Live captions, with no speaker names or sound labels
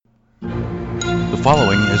The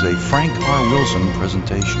following is a Frank R. Wilson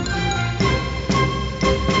presentation.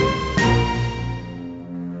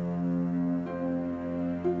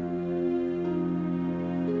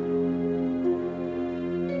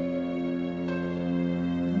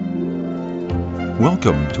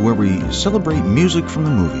 Welcome to where we celebrate music from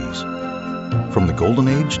the movies. From the golden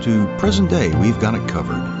age to present day, we've got it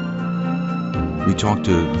covered. We talk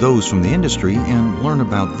to those from the industry and learn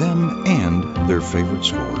about them and their favorite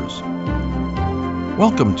scores.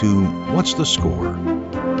 Welcome to What's the Score?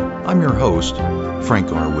 I'm your host,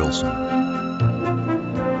 Frank R. Wilson.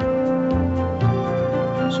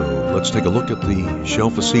 So let's take a look at the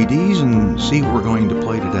shelf of CDs and see what we're going to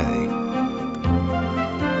play today.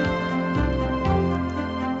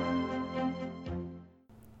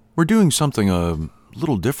 We're doing something a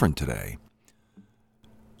little different today.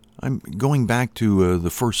 I'm going back to the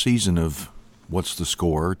first season of What's the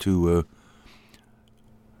Score to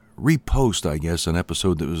repost, I guess, an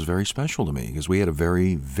episode that was very special to me because we had a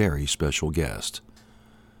very, very special guest.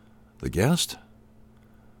 The guest?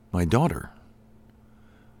 My daughter.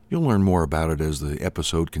 You'll learn more about it as the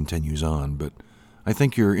episode continues on, but I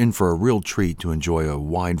think you're in for a real treat to enjoy a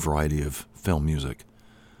wide variety of film music.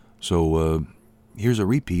 So here's a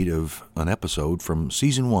repeat of an episode from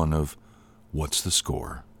Season 1 of What's the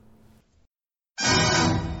Score?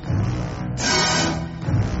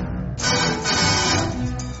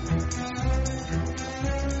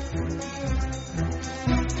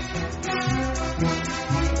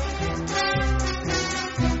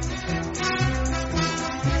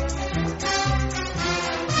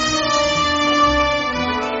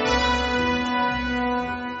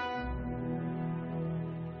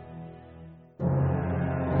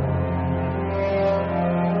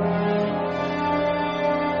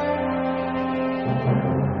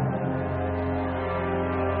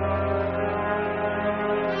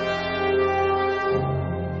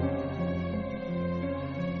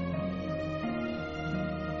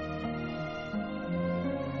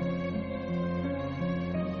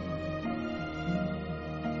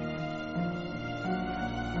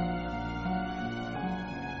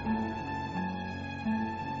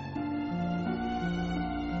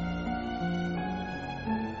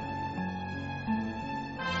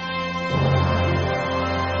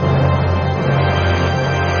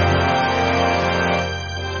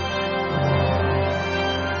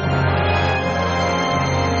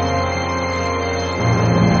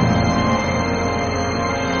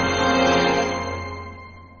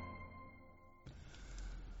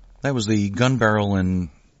 That was the gun barrel and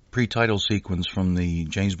pre-title sequence from the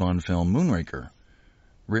James Bond film Moonraker,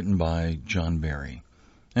 written by John Barry.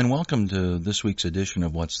 And welcome to this week's edition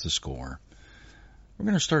of What's the Score? We're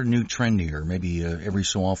going to start a new trend here. Maybe every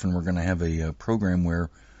so often we're going to have a program where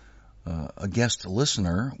a guest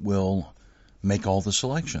listener will make all the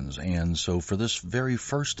selections. And so for this very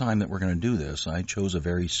first time that we're going to do this, I chose a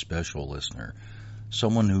very special listener,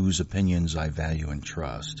 someone whose opinions I value and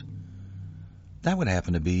trust. That would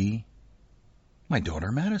happen to be my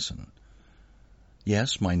daughter, Madison.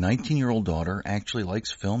 Yes, my 19-year-old daughter actually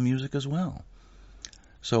likes film music as well.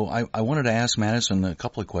 So I wanted to ask Madison a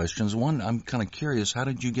couple of questions. One, I'm kind of curious, how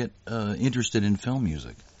did you get interested in film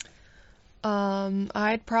music?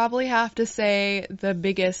 I'd probably have to say the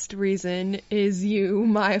biggest reason is you,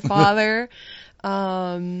 my father.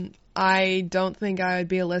 I don't think I would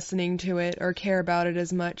be listening to it or care about it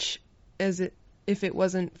as much as it if it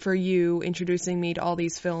wasn't for you introducing me to all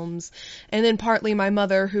these films. And then partly my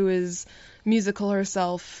mother, who is musical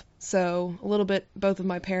herself, so a little bit both of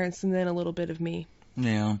my parents and then a little bit of me.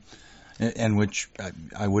 Yeah, and which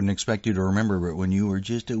I wouldn't expect you to remember, but when you were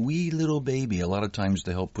just a wee little baby, a lot of times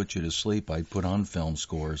to help put you to sleep, I put on film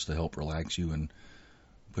scores to help relax you and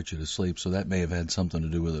put you to sleep, so that may have had something to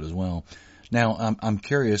do with it as well. Now, I'm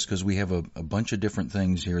curious because we have a bunch of different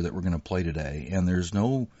things here that we're going to play today, and there's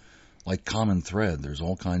no common thread. There's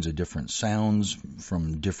all kinds of different sounds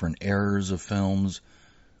from different eras of films.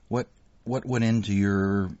 What went into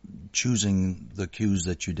your choosing the cues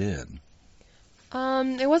that you did?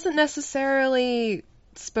 It wasn't necessarily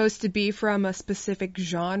supposed to be from a specific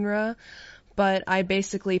genre, but I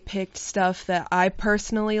basically picked stuff that I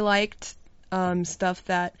personally liked, stuff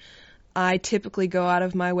that I typically go out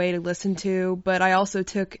of my way to listen to, but I also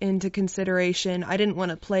took into consideration I didn't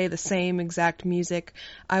want to play the same exact music.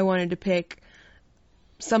 I wanted to pick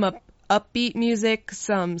some upbeat music,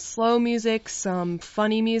 some slow music, some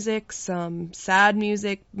funny music, some sad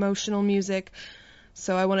music, emotional music.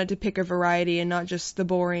 So I wanted to pick a variety and not just the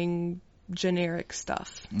boring, generic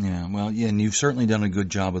stuff. Yeah, well, yeah, and you've certainly done a good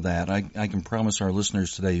job of that. I can promise our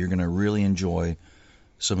listeners today you're going to really enjoy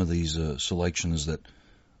some of these selections that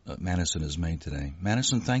Madison has made today.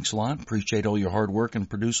 Madison, thanks a lot. Appreciate all your hard work in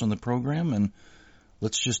producing the program, and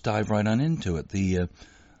let's just dive right on into it. The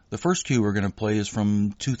first cue we're going to play is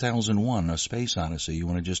from 2001, A Space Odyssey. You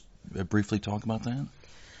want to just briefly talk about that?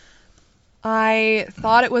 I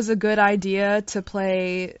thought it was a good idea to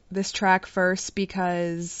play this track first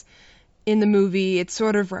because in the movie it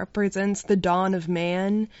sort of represents the dawn of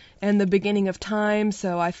man and the beginning of time,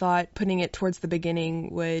 so I thought putting it towards the beginning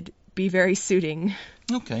would be very suiting.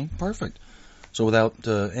 Okay, perfect. So without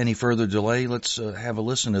any further delay, let's have a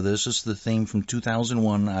listen to this. This is the theme from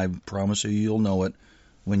 2001. I promise you you'll know it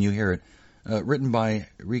when you hear it. Written by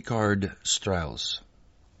Richard Strauss.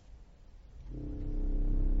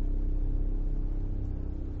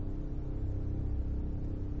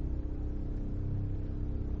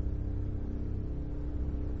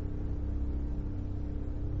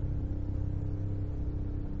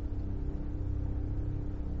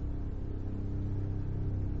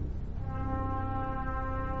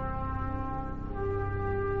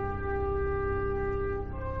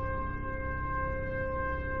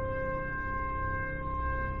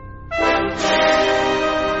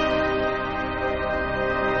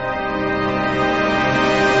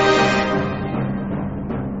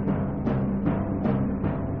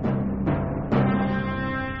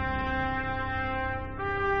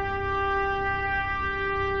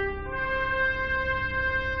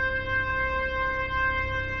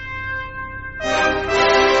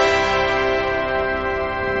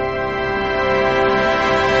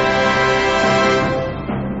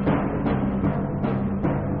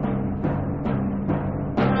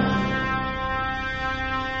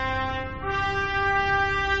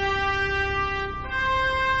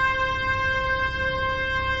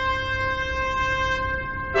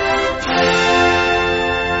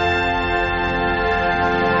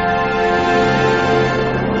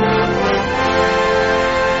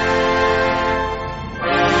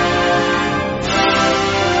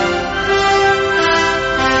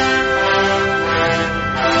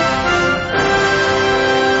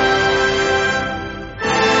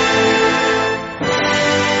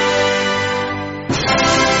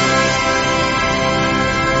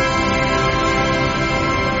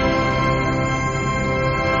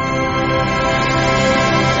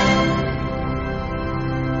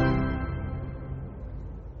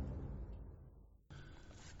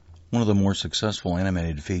 One of the more successful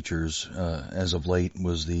animated features as of late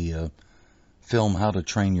was the film How to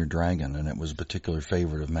Train Your Dragon, and it was a particular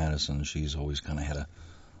favorite of Madison. She's always kind of had a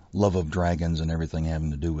love of dragons and everything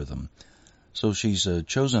having to do with them. So she's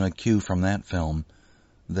chosen a cue from that film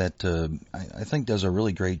that I think does a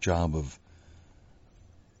really great job of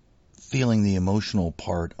feeling the emotional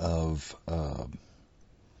part of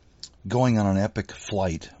going on an epic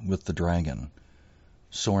flight with the dragon,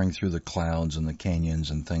 soaring through the clouds and the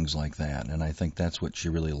canyons and things like that. And I think that's what she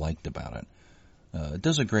really liked about it. It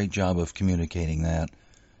does a great job of communicating that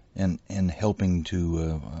and helping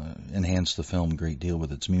to enhance the film a great deal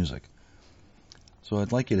with its music. So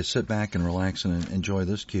I'd like you to sit back and relax and enjoy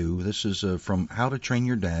this cue. This is from How to Train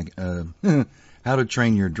Your How to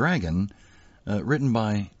Train Your Dragon, written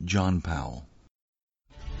by John Powell.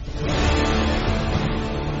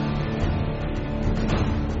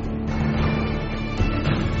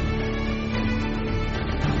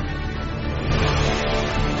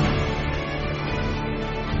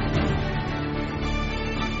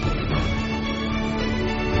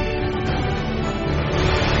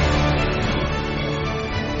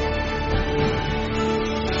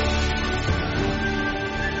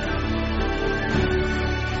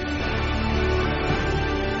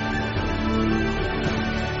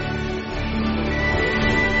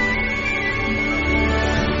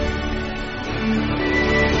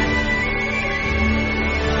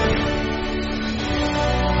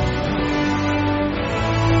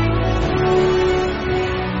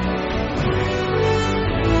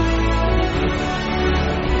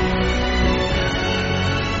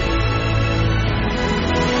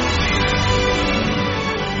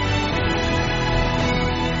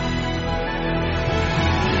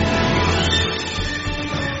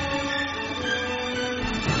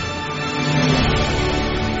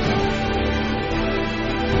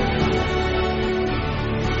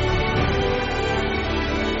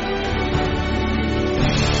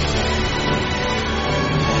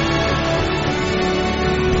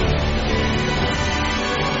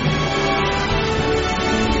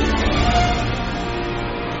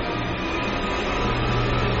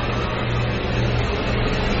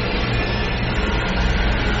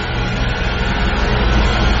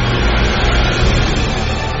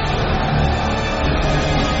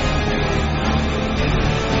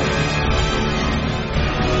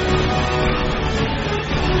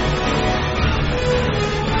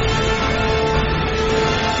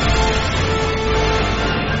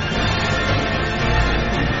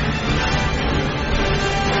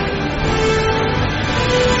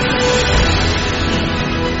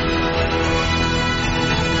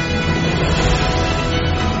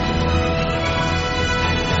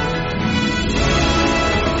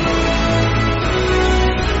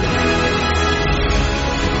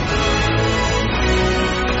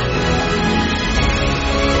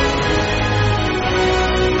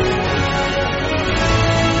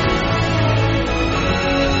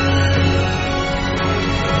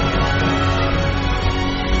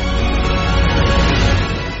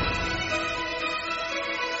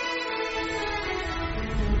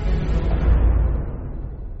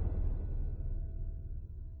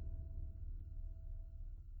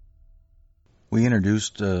 we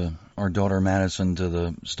introduced our daughter Madison to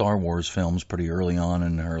the Star Wars films pretty early on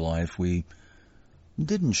in her life. We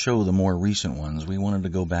didn't show the more recent ones. We wanted to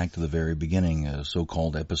go back to the very beginning,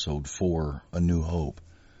 so-called Episode 4, A New Hope.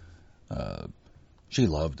 She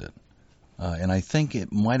loved it. And I think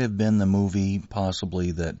it might have been the movie,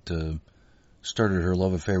 possibly, that started her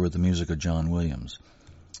love affair with the music of John Williams.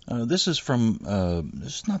 This is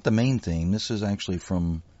this is not the main theme. This is actually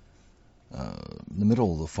from the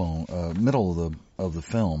middle of the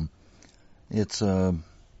film. It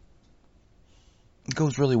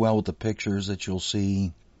goes really well with the pictures that you'll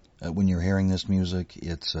see when you're hearing this music.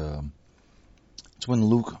 It's when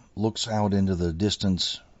Luke looks out into the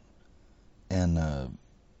distance and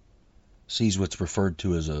sees what's referred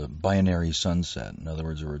to as a binary sunset. In other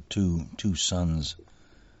words, there were two suns,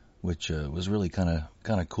 which was really kind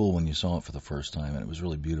of cool when you saw it for the first time, and it was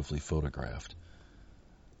really beautifully photographed.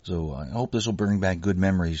 So I hope this will bring back good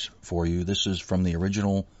memories for you. This is from the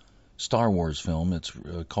original Star Wars film. It's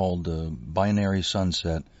called Binary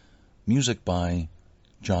Sunset, music by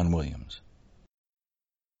John Williams.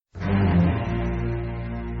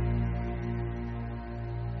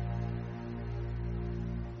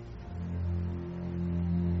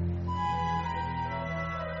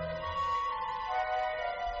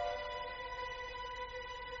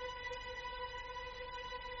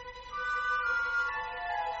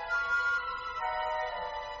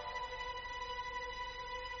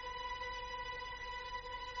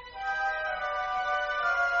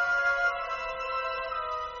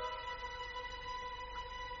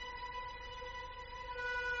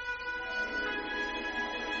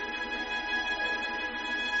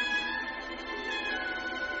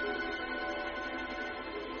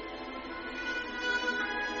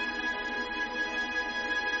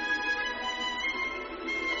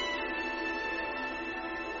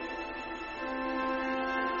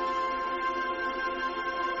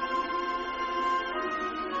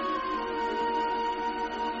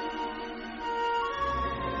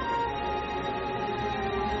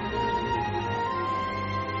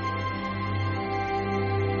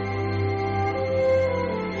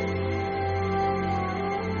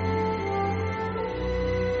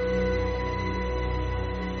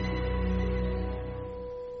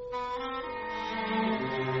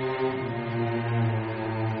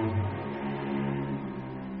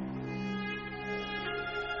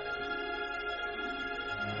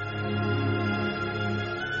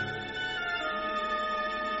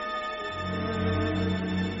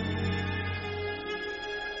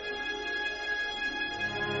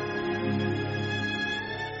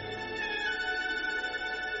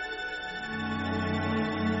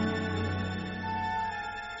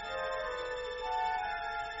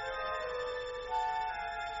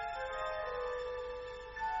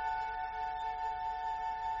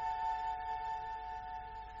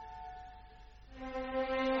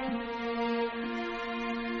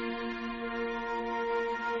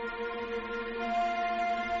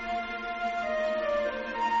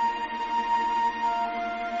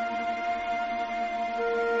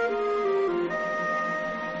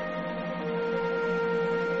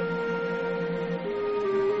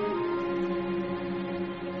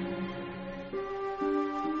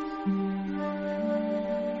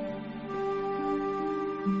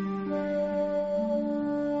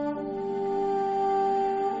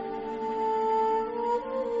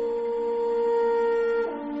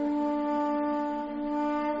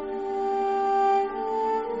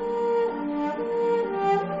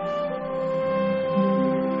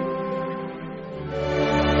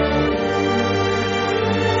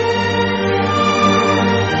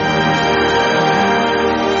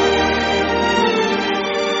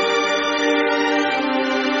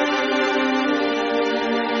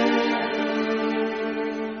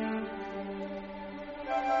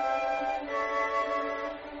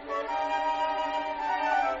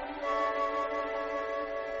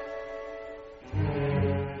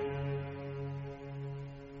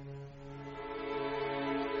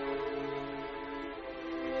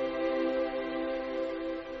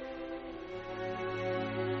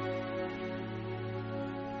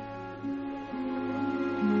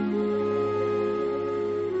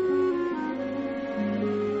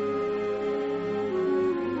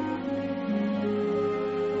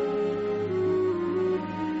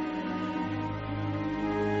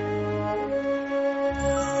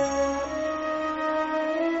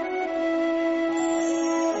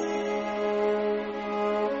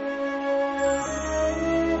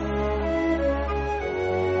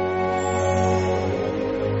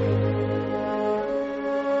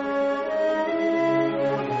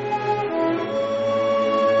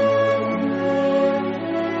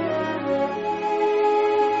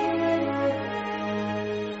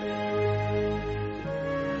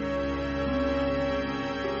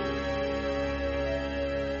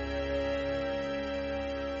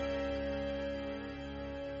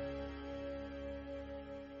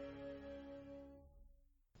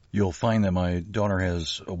 You'll find that my daughter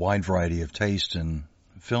has a wide variety of taste in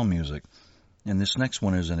film music, and this next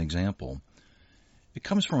one is an example. It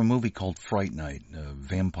comes from a movie called Fright Night, a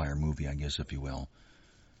vampire movie, I guess, if you will.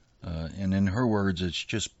 And in her words, it's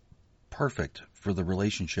just perfect for the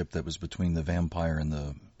relationship that was between the vampire and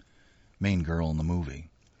the main girl in the movie.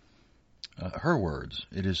 Her words,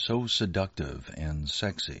 it is so seductive and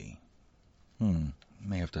sexy.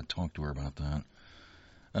 May have to talk to her about that.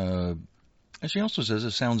 And she also says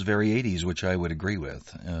it sounds very 80s, which I would agree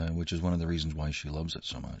with, which is one of the reasons why she loves it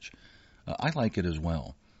so much. I like it as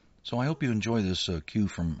well. So I hope you enjoy this cue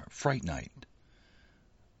from Fright Night.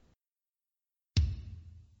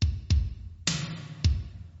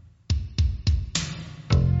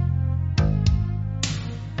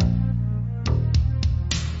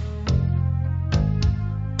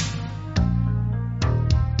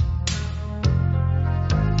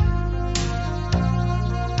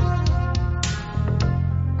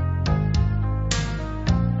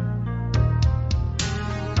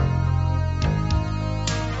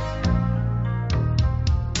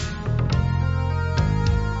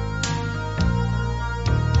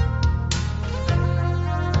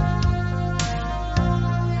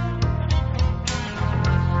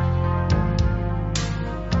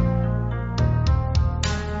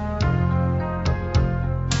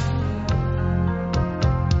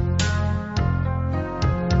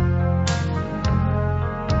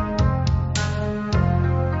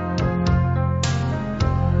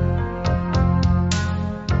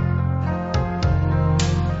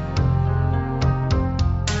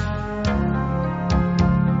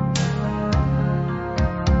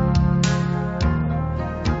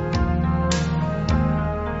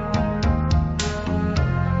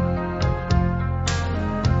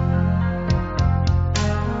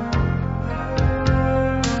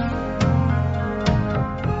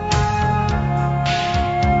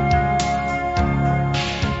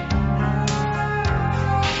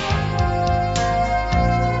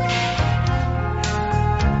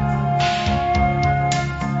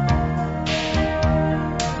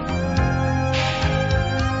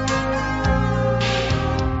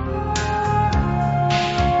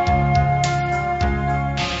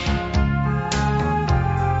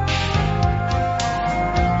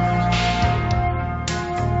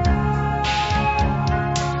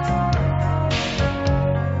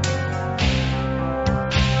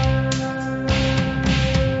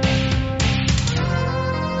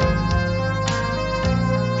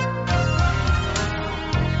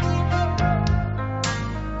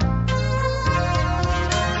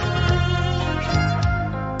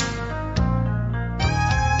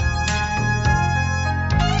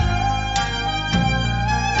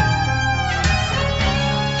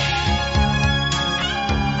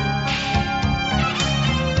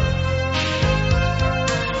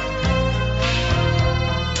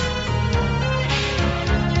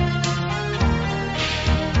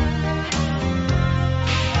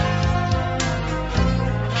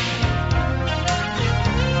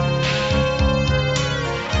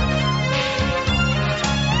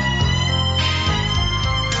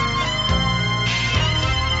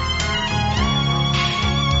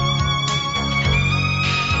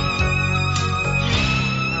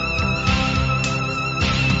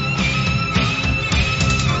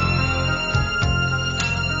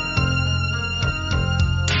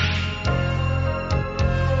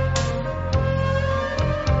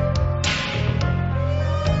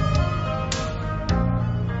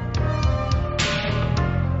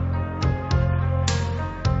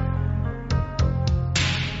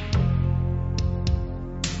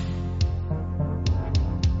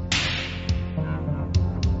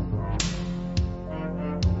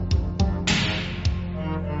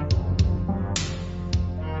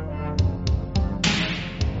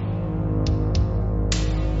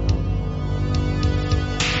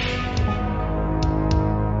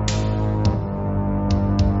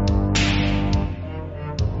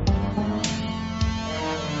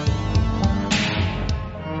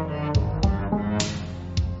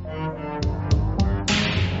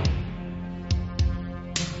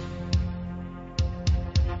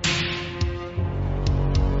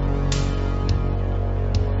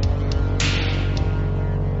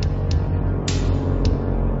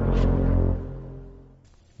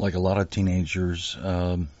 Like a lot of teenagers,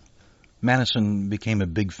 Madison became a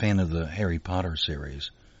big fan of the Harry Potter series.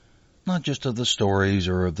 Not just of the stories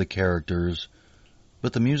or of the characters,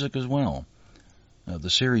 but the music as well. The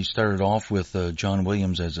series started off with John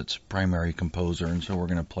Williams as its primary composer, and so we're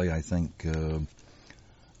going to play, I think,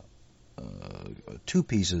 two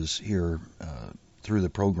pieces here through the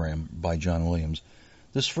program by John Williams.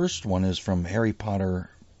 This first one is from Harry Potter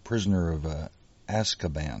Prisoner of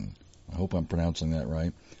Azkaban. I hope I'm pronouncing that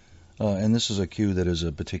right. And this is a cue that is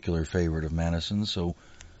a particular favorite of Madison's, so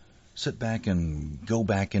sit back and go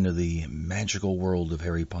back into the magical world of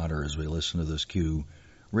Harry Potter as we listen to this cue,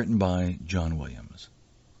 written by John Williams.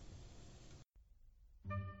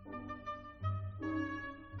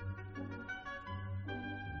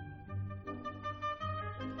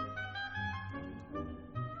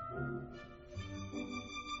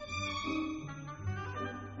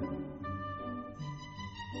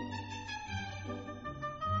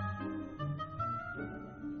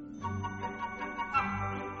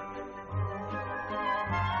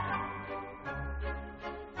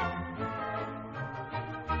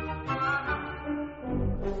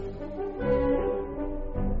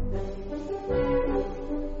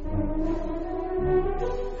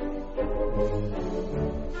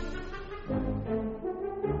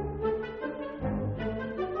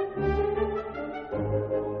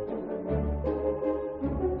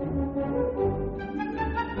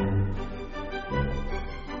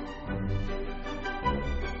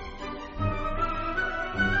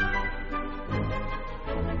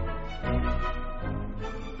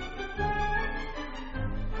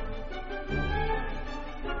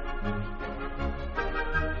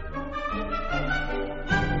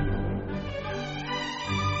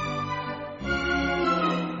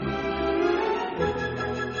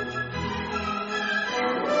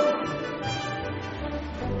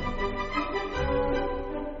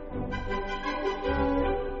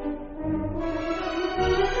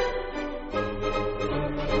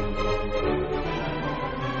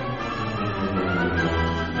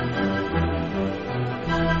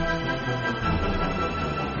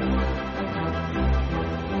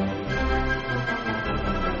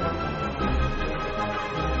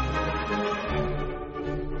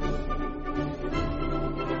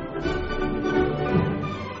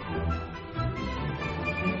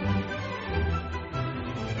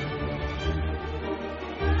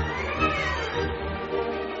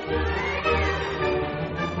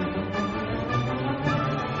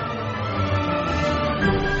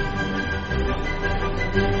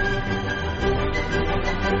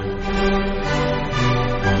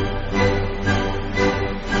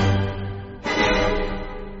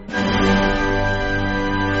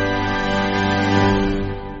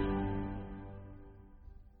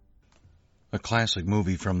 Classic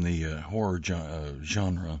movie from the horror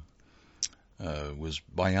genre was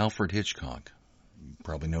by Alfred Hitchcock. You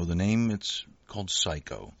probably know the name. It's called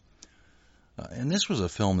Psycho. And this was a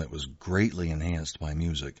film that was greatly enhanced by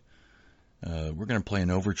music. We're going to play an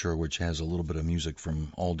overture which has a little bit of music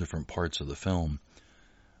from all different parts of the film.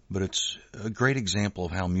 But it's a great example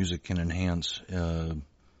of how music can enhance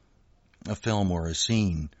a film or a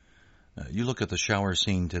scene. You look at the shower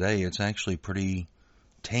scene today, it's actually pretty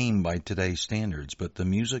tame by today's standards, but the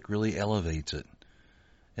music really elevates it.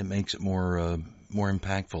 It makes it more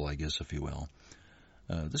impactful, I guess, if you will.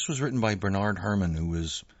 This was written by Bernard Herrmann, who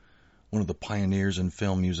was one of the pioneers in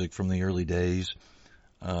film music from the early days,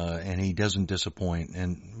 and he doesn't disappoint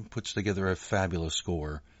and puts together a fabulous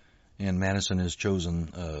score. And Madison has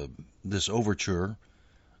chosen this overture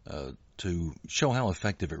to show how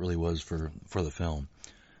effective it really was for the film.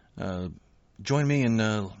 Join me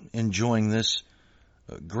in enjoying this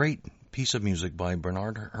great piece of music by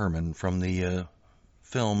Bernard Herrmann from the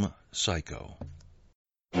film Psycho.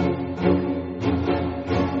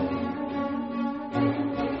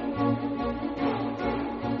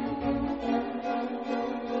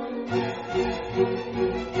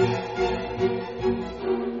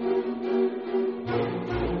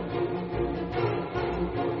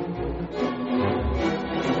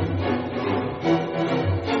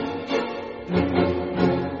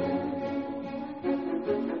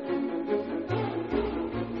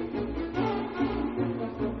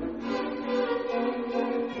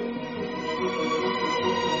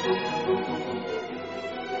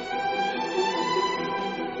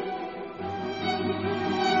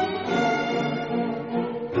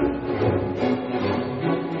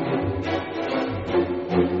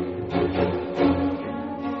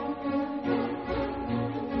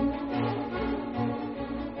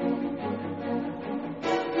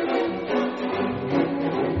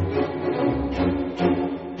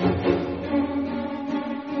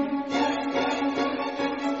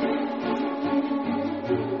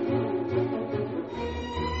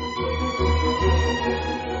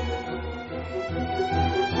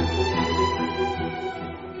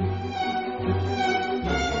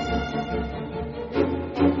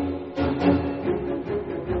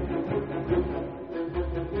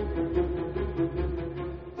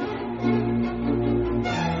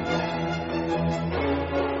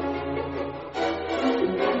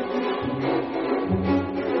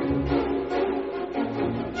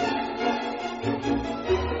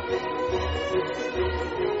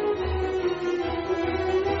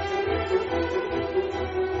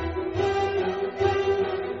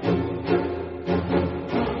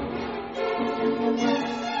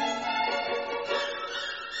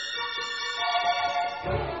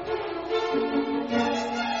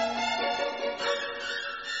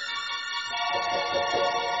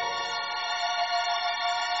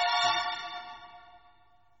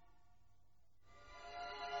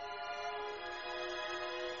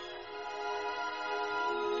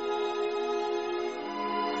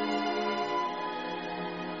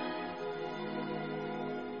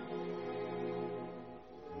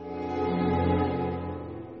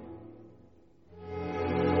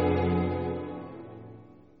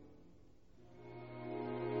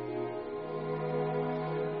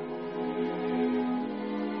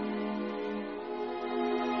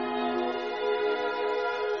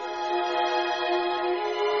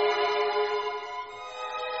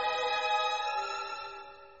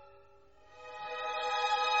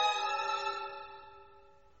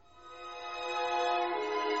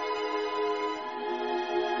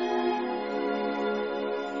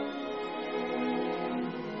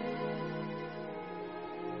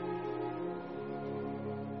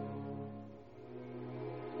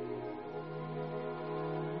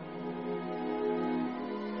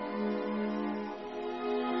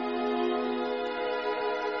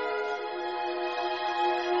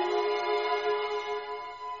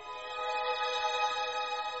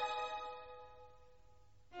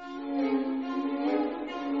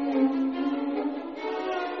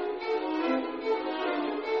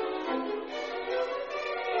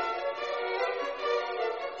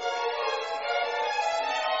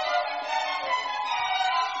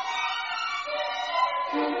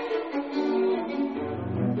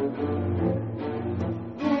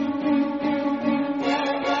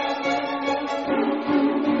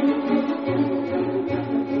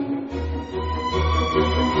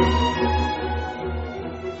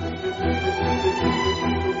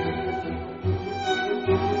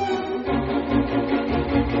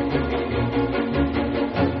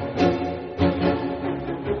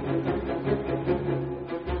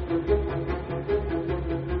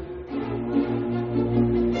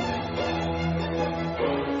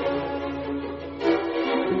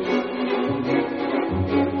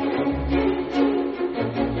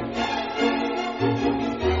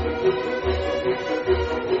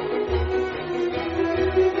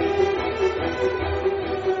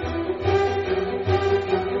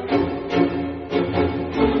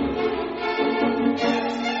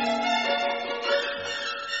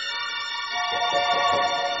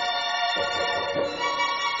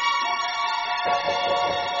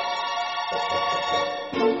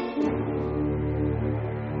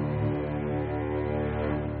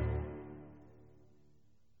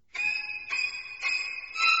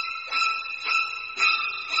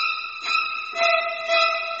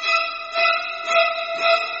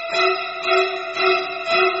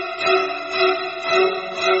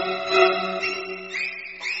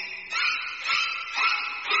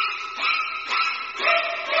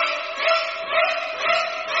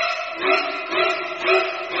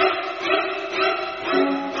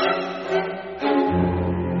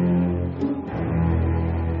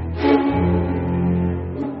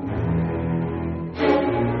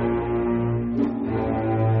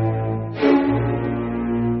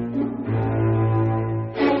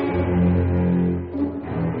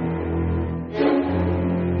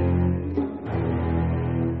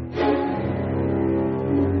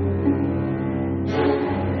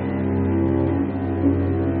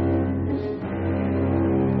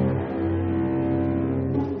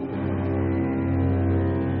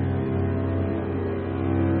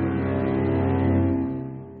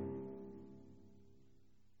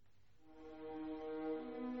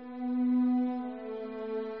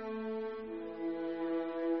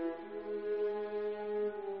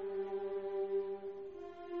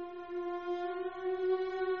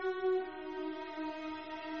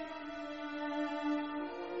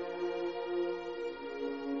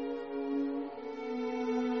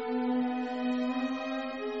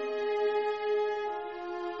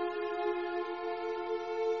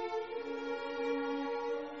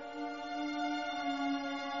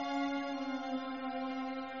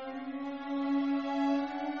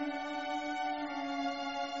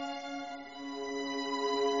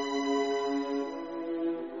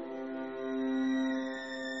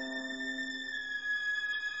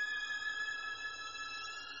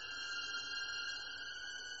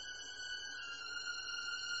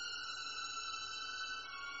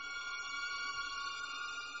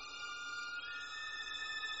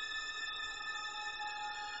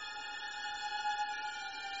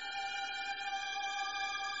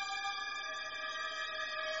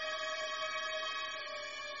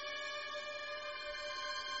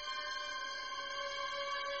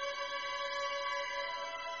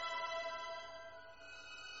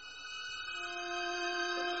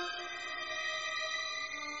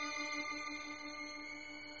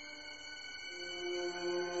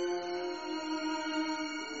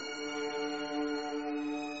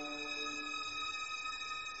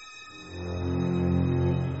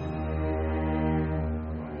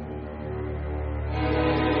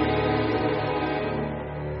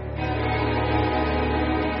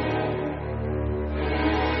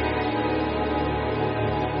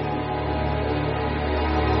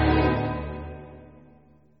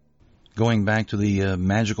 Going back to the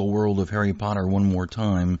magical world of Harry Potter one more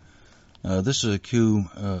time, this is a cue,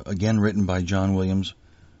 again written by John Williams,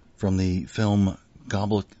 from the film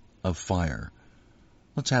Goblet of Fire.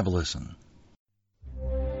 Let's have a listen.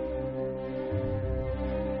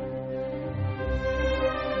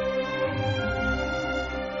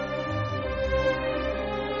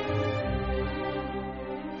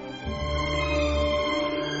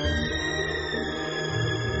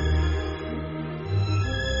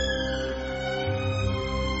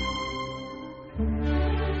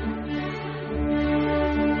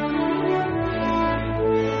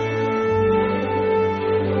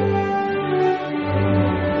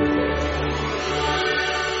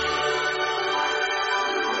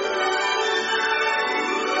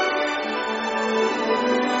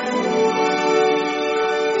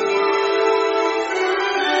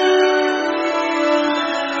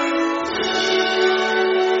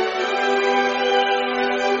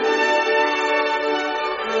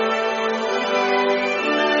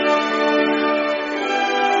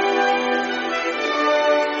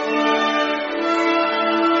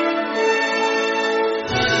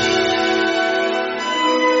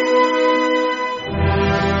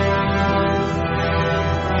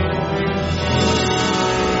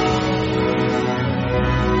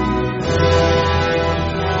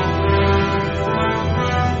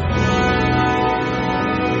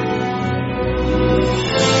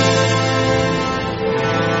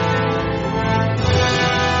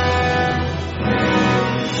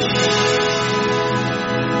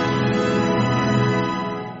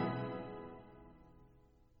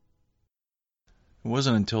 It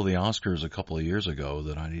wasn't until the Oscars a couple of years ago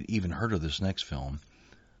that I'd even heard of this next film.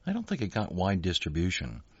 I don't think it got wide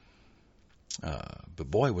distribution. But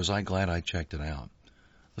boy, was I glad I checked it out.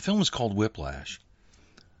 The film is called Whiplash.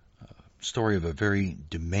 Story of a very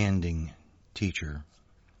demanding teacher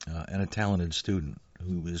and a talented student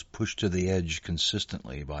who is pushed to the edge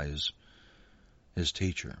consistently by his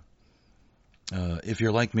teacher. If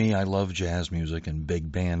you're like me, I love jazz music and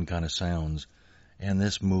big band kind of sounds. And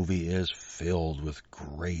this movie is filled with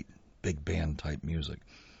great big band type music.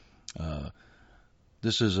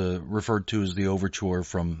 This is referred to as the overture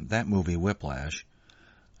from that movie, Whiplash.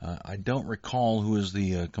 I don't recall who is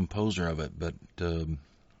the composer of it, but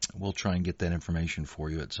we'll try and get that information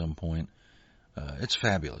for you at some point. It's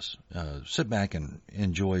fabulous. Sit back and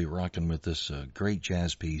enjoy rocking with this great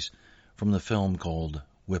jazz piece from the film called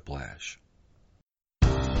Whiplash.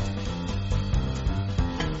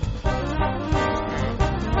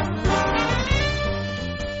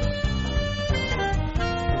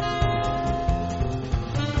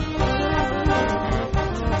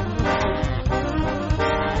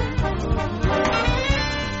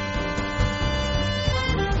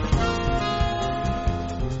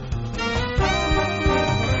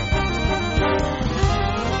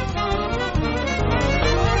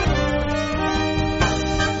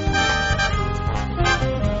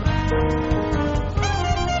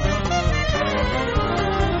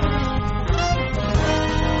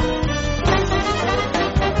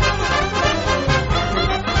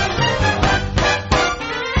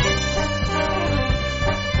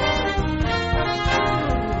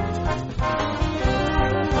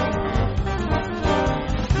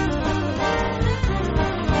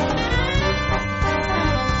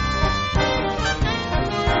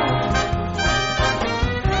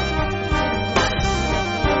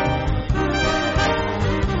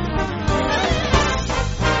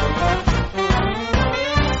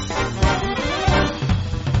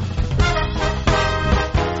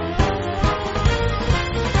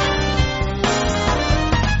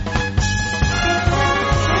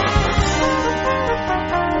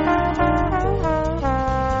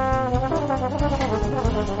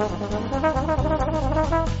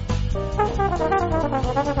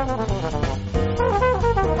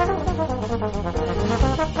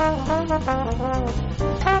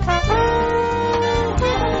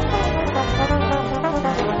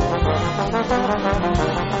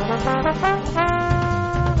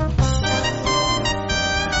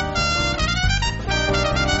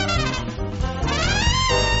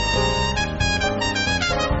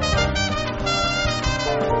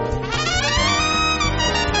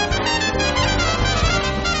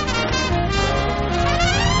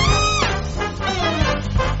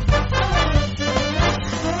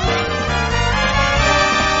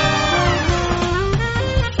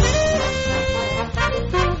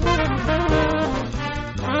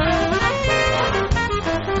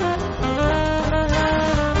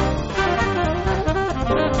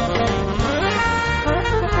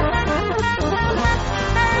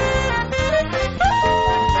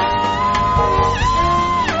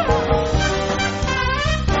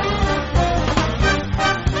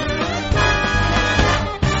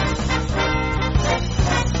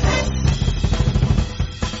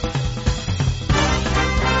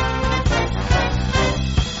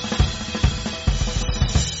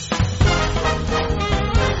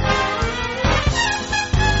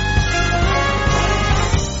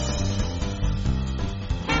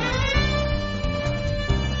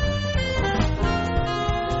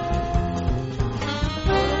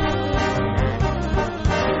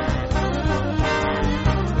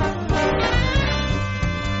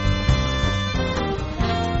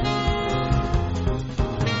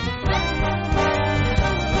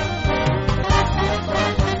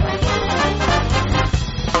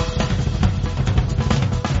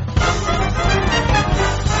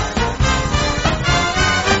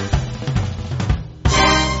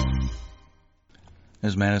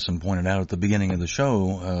 As Madison pointed out at the beginning of the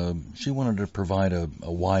show, she wanted to provide a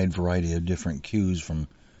wide variety of different cues from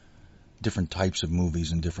different types of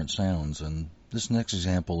movies and different sounds. And this next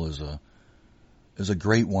example is a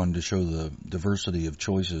great one to show the diversity of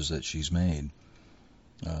choices that she's made.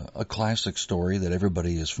 A classic story that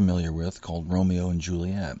everybody is familiar with called Romeo and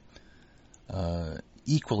Juliet.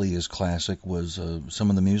 Equally as classic was some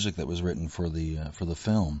of the music that was written for the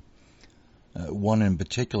film. One in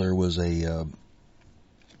particular was a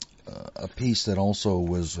piece that also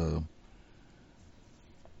was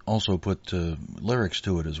also put lyrics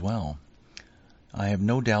to it as well. I have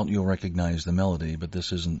no doubt you'll recognize the melody, but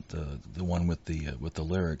this isn't the one with the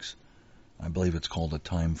lyrics. I believe it's called A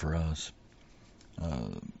Time for Us.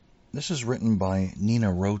 This is written by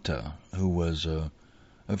Nino Rota, who was a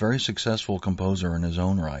very successful composer in his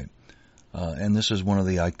own right. And this is one of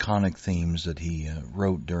the iconic themes that he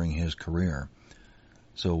wrote during his career.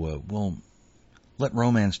 So we'll let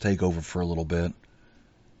romance take over for a little bit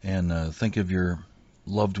and think of your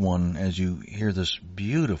loved one as you hear this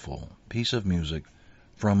beautiful piece of music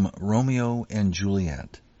from Romeo and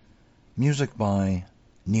Juliet. Music by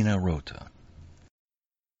Nino Rota.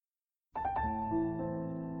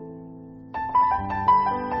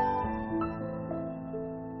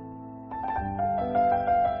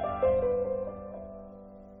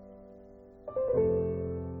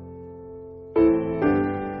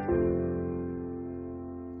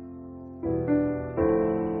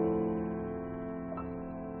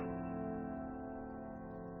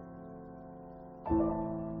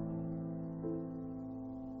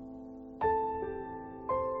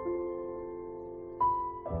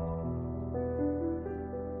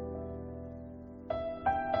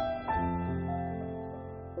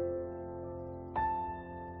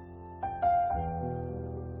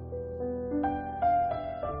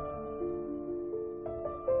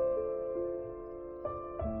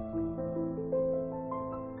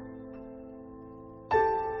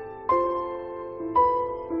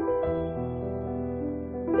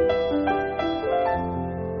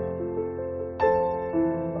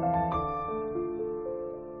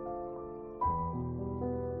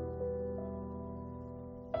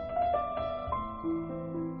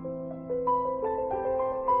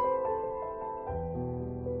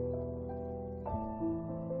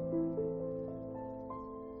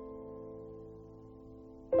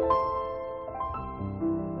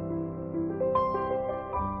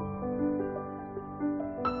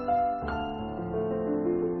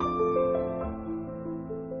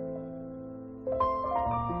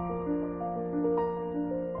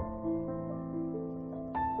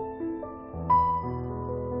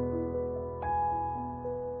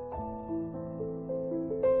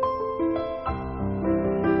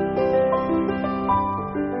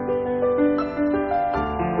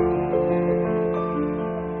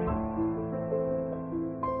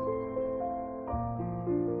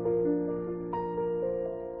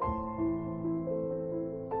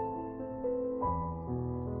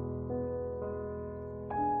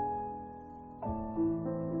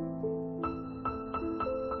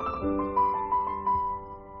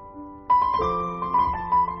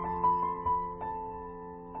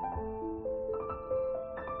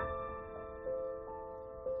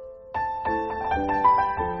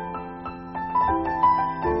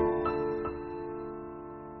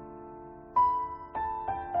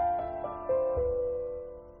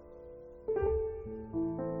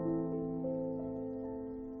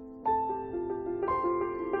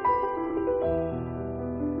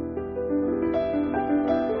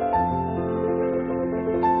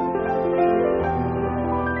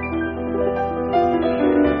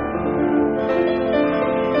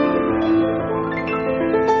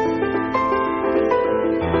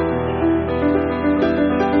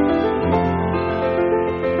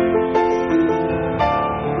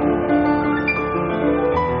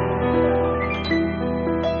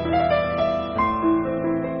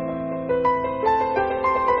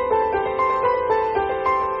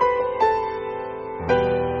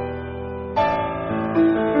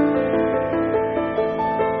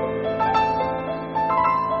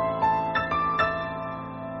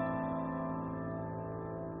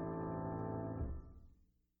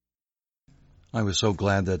 I was so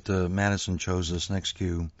glad that Madison chose this next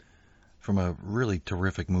cue from a really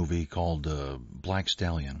terrific movie called Black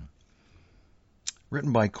Stallion.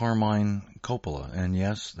 Written by Carmine Coppola, and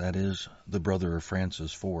yes, that is the brother of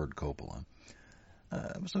Francis Ford Coppola.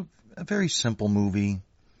 It was a very simple movie,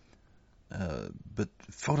 but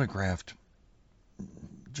photographed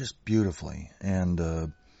just beautifully, and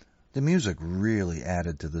the music really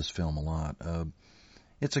added to this film a lot.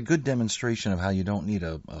 it's a good demonstration of how you don't need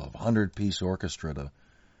a 100-piece orchestra to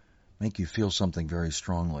make you feel something very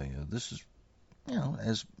strongly. This is,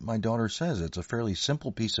 as my daughter says, it's a fairly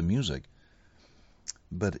simple piece of music,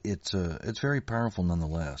 but it's very powerful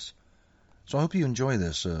nonetheless. So I hope you enjoy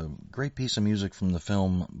this great piece of music from the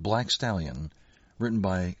film Black Stallion, written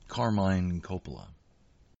by Carmine Coppola.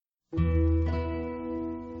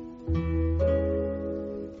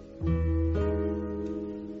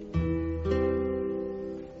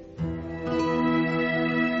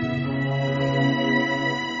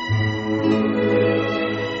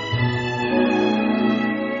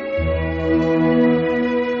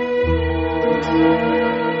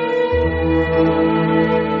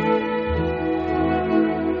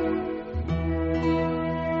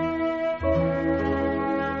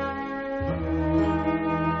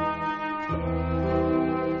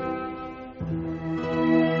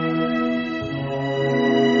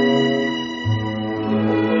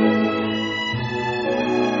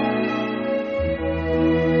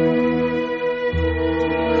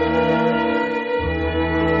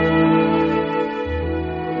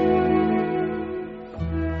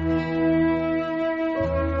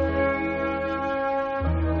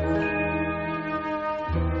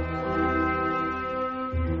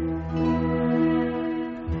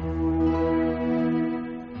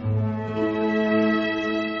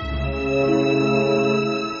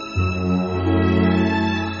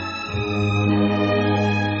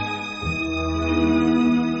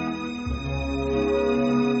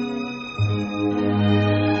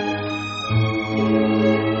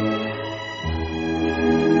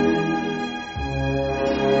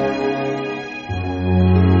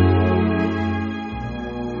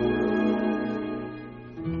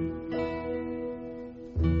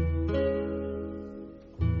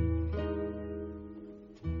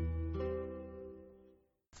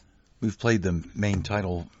 We've played the main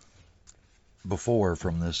title before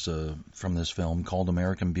from this film, called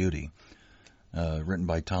American Beauty, written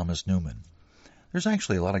by Thomas Newman. There's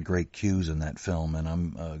actually a lot of great cues in that film, and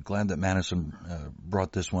I'm glad that Madison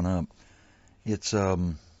brought this one up. It's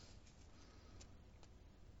I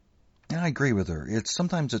agree with her.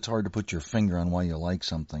 Sometimes it's hard to put your finger on why you like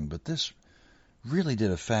something, but this really did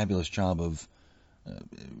a fabulous job of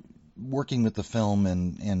working with the film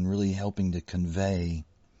and really helping to convey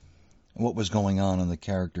what was going on in the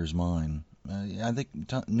character's mind. I think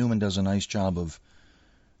Newman does a nice job of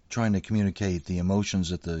trying to communicate the emotions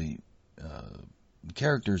that the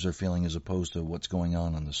characters are feeling as opposed to what's going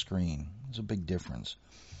on the screen. There's a big difference.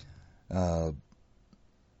 This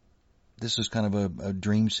is kind of a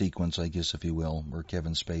dream sequence, I guess, if you will, where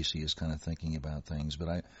Kevin Spacey is kind of thinking about things.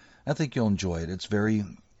 But I think you'll enjoy it. It's very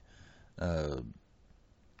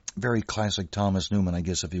very classic Thomas Newman, I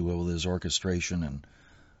guess, if you will, with his orchestration and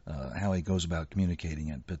how he goes about communicating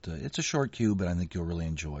it. But it's a short cue, but I think you'll really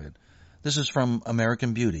enjoy it. This is from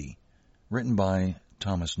American Beauty, written by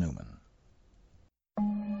Thomas Newman.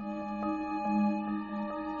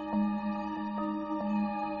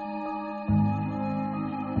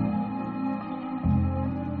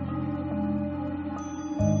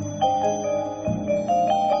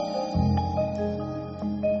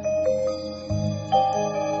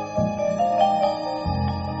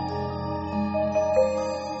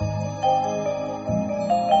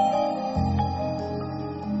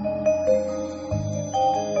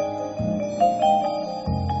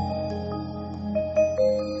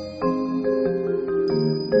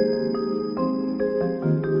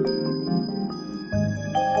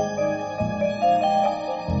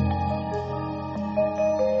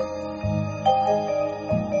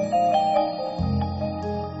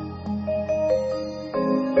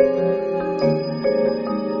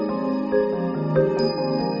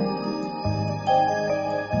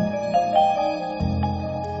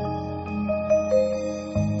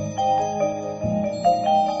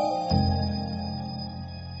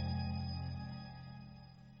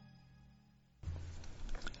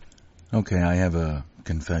 Okay, I have a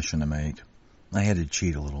confession to make. I had to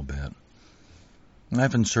cheat a little bit.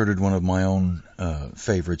 I've inserted one of my own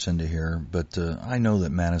favorites into here, but I know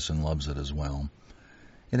that Madison loves it as well.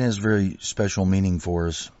 It has very special meaning for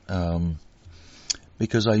us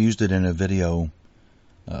because I used it in a video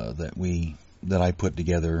that I put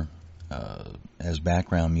together as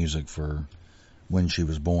background music for when she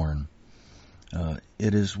was born.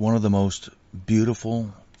 It is one of the most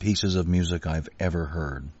beautiful pieces of music I've ever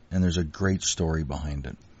heard, and there's a great story behind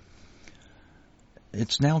it.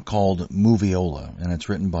 It's now called Moviola, and it's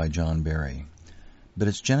written by John Barry. But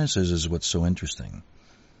its genesis is what's so interesting.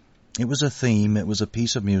 It was a theme, it was a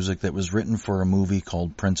piece of music that was written for a movie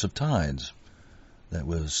called Prince of Tides, that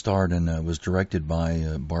was starred and was directed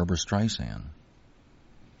by Barbara Streisand.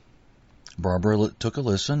 Barbara took a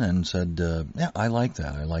listen and said, yeah, I like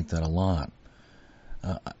that. I like that a lot.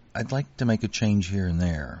 I'd like to make a change here and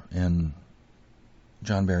there. And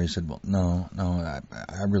John Barry said, well, no,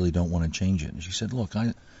 I really don't want to change it. And she said, look,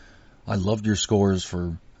 I loved your scores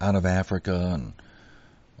for Out of Africa and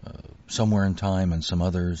Somewhere in Time and some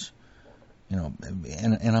others. You know,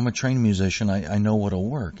 and I'm a trained musician. I know what'll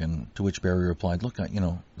work. And to which Barry replied, look,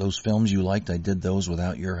 those films you liked, I did those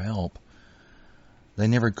without your help. They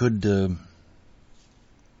never could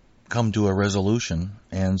come to a resolution,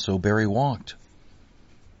 and so Barry walked.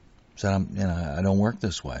 Said, I don't work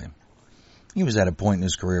this way. He was at a point in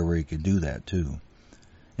his career where he could do that too.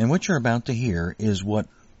 And what you're about to hear is what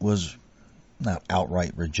was not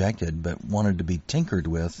outright rejected, but wanted to be tinkered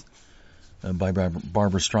with by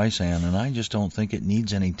Barbara Streisand, and I just don't think it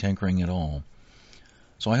needs any tinkering at all.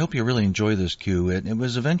 So I hope you really enjoy this cue. It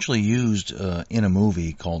was eventually used in a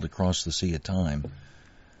movie called Across the Sea of Time,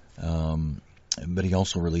 but he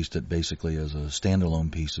also released it basically as a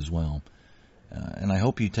standalone piece as well. And I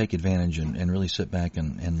hope you take advantage and really sit back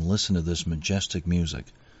and listen to this majestic music.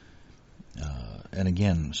 And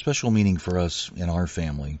again, special meaning for us in our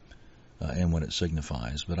family and what it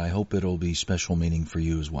signifies, but I hope it'll be special meaning for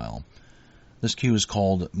you as well. This cue is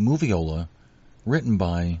called Moviola, written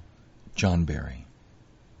by John Barry.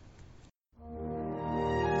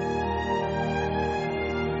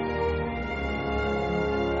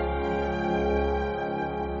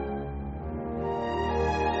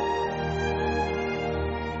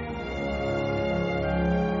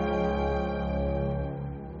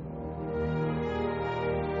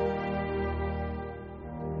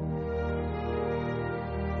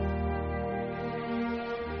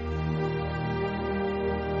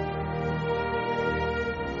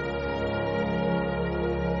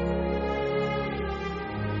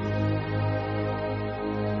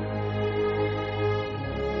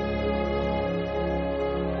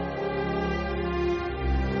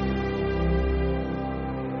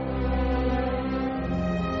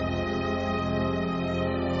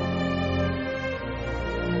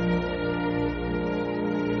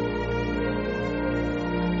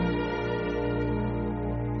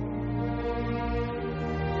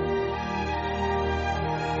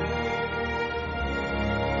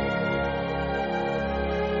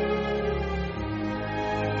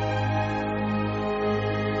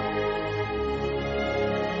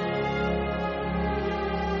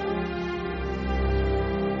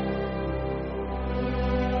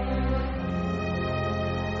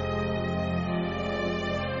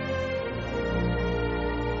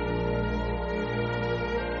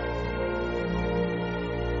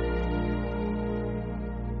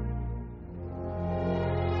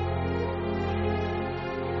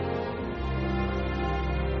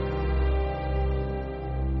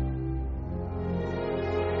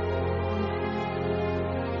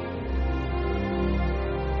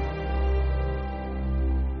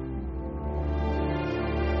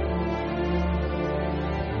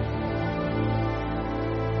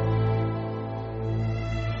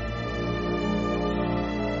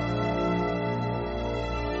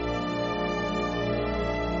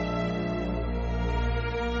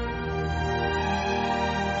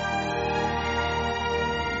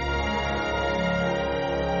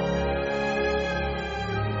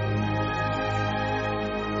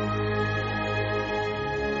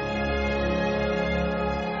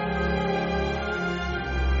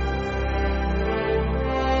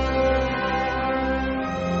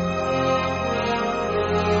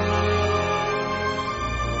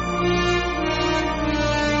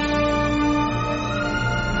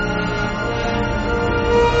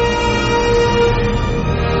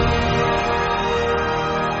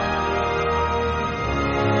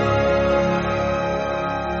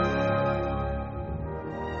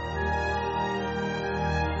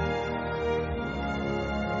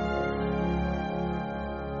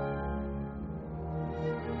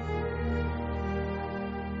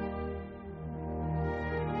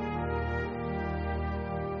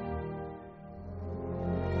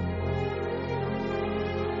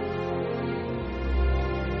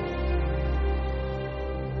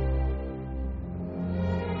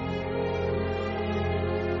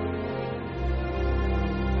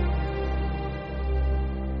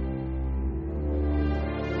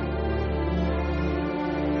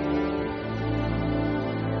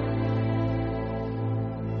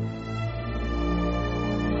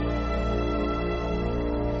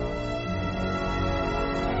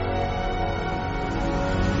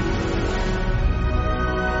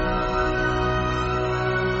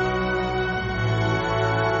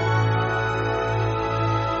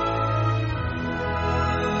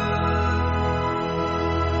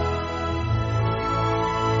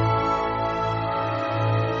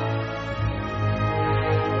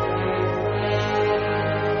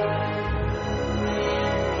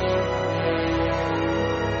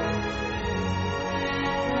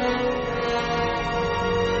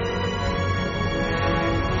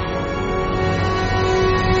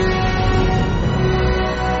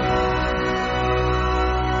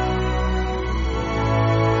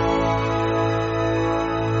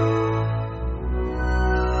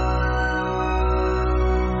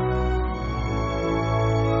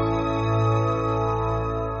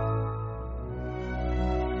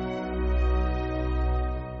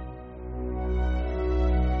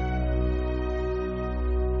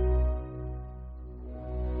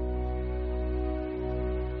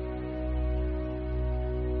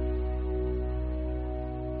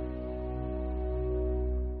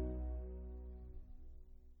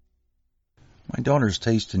 daughter's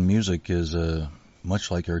taste in music is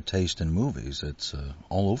much like her taste in movies. It's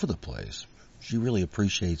all over the place. She really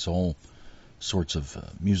appreciates all sorts of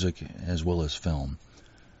music as well as film.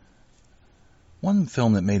 One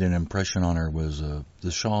film that made an impression on her was The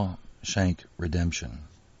Shawshank Redemption.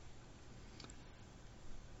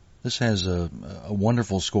 This has a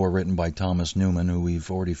wonderful score written by Thomas Newman, who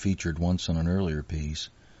we've already featured once on an earlier piece.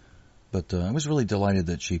 But I was really delighted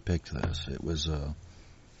that she picked this. It was a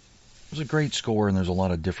great score, and there's a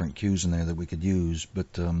lot of different cues in there that we could use.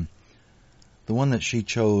 But the one that she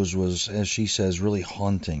chose was, as she says, really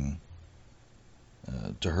haunting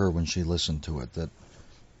to her when she listened to it. That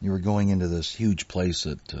you were going into this huge place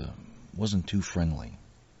that wasn't too friendly.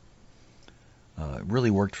 It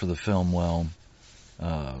really worked for the film well.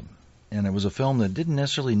 And it was a film that didn't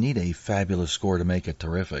necessarily need a fabulous score to make it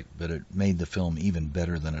terrific, but it made the film even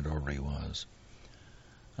better than it already was.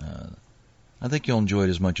 I think you'll enjoy it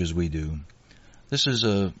as much as we do. This is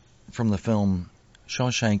from the film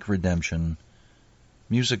Shawshank Redemption,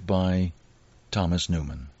 music by Thomas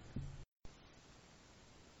Newman.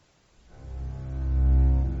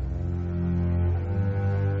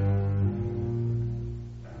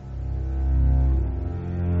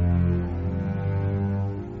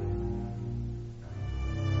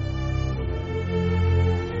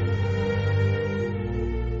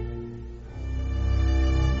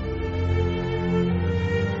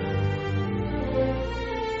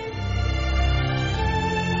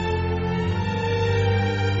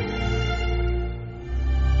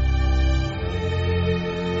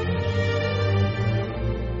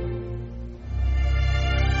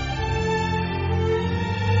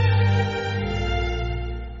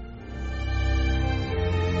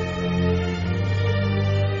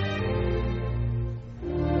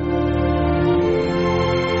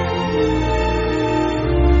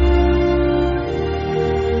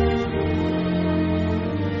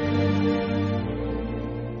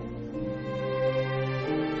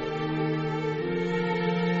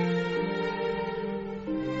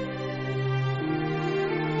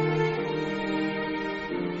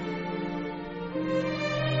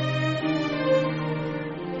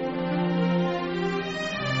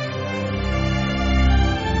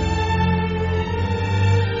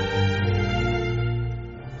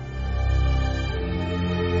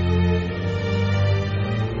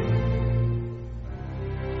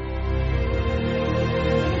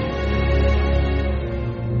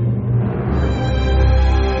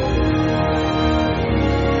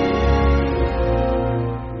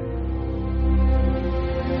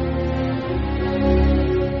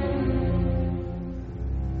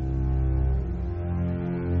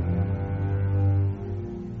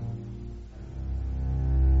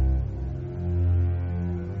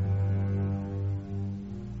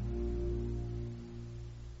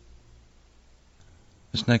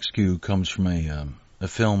 This next cue comes from a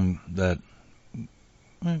film that,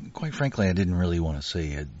 quite frankly, I didn't really want to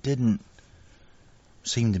see. It didn't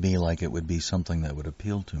seem to me like it would be something that would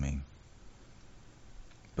appeal to me.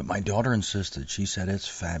 But my daughter insisted. She said, "It's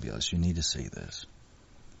fabulous. You need to see this."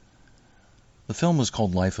 The film was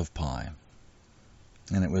called Life of Pi,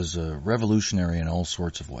 and it was revolutionary in all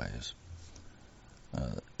sorts of ways.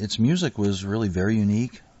 Its music was really very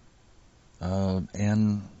unique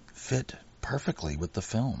and fit perfectly with the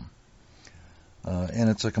film. And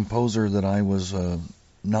it's a composer that I was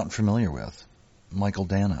not familiar with, Michael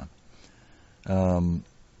Dana. As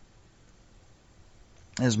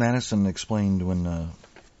Madison explained when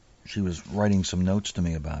she was writing some notes to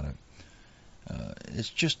me about it,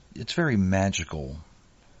 it's very magical,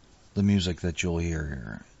 the music that you'll hear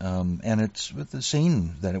here. And it's with the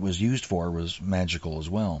scene that it was used for was magical as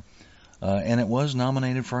well. And it was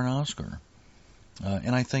nominated for an Oscar.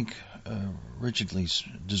 And I think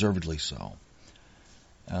deservedly so.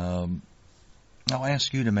 I'll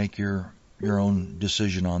ask you to make your own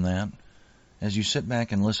decision on that as you sit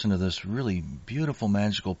back and listen to this really beautiful,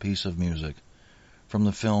 magical piece of music from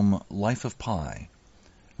the film Life of Pi,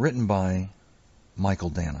 written by Michael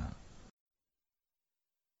Dana.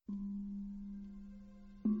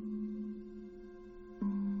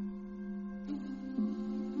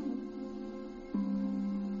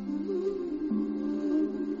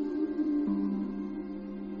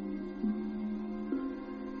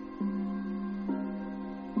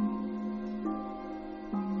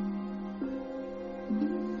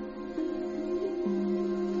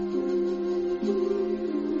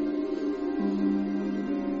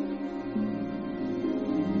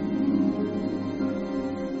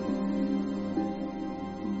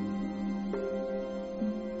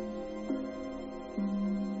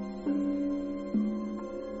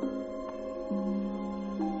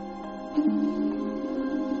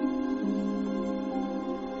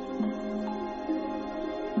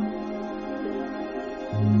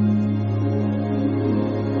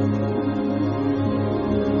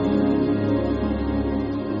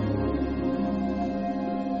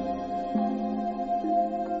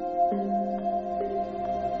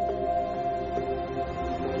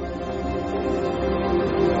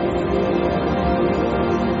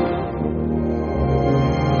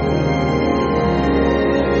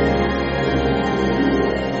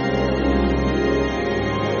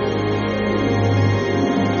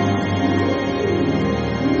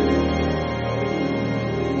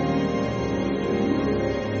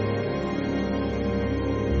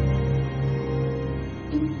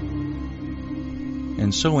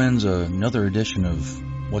 And so ends another edition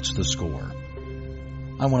of What's the Score?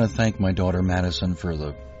 I want to thank my daughter Madison for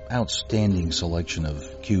the outstanding selection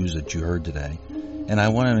of cues that you heard today. And I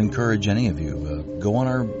want to encourage any of you, go on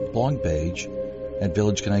our blog page at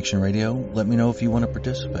Village Connection Radio. Let me know if you want to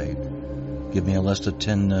participate. Give me a list of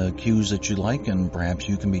 10 cues that you like, and perhaps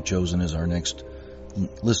you can be chosen as our next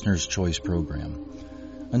Listener's Choice program.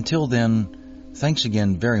 Until then, thanks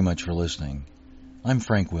again very much for listening. I'm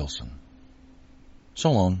Frank Wilson.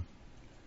 So long.